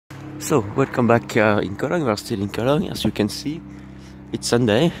So, welcome back in Cologne. We are still in Cologne. As you can see, it's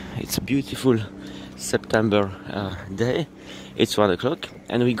Sunday. It's a beautiful September day. It's 1 o'clock,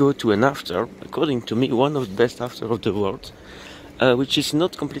 and we go to an after, according to me, one of the best after of the world, which is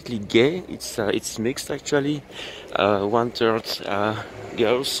not completely gay. It's mixed actually. 1/3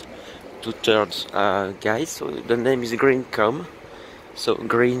 girls, 2/3 guys. So the name is Greenkomm. So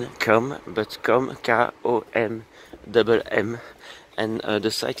Greenkomm, but com K-O-M double M. And the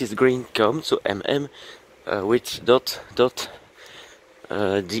site is Greenkomm, so MM with .de,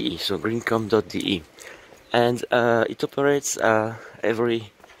 so greenkomm.de, and it operates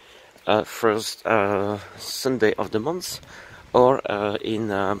every first Sunday of the month, or in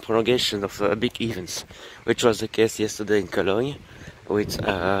prolongation of big events, which was the case yesterday in Cologne with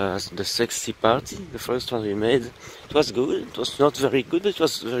the sexy party, the first one we made. It was good. It was not very good, but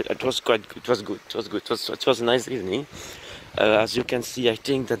it was quite good. It was good. It was a nice evening. As you can see, I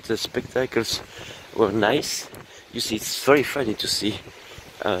think that the spectacles were nice. You see, it's very funny to see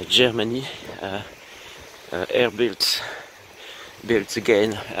Germany, built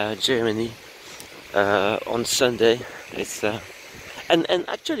again, Germany on Sunday. It's and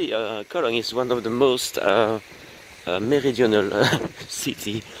actually Cologne is one of the most meridional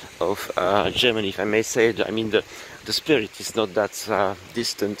city of Germany, if I may say. I mean, the spirit is not that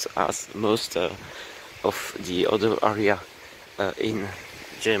distant as most of the other area in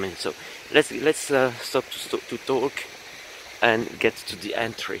Germany. So let's stop to talk and get to the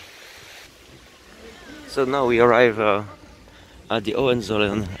entry. So now we arrive at the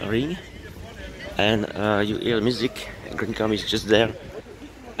Hohenzollern Ring, and you hear music. Greenkomm is just there.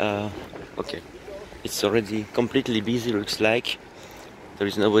 Okay, it's already completely busy. Looks like there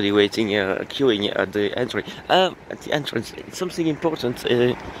is nobody waiting, queuing at the entry. At the entrance, it's something important.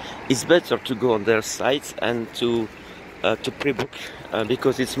 It's better to go on their site and to pre-book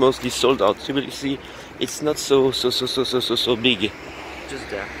because it's mostly sold out. You will see, it's not so big. Just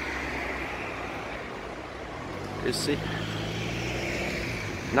there. You see,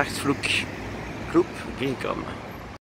 Nachtflug Greenkomm Koeln.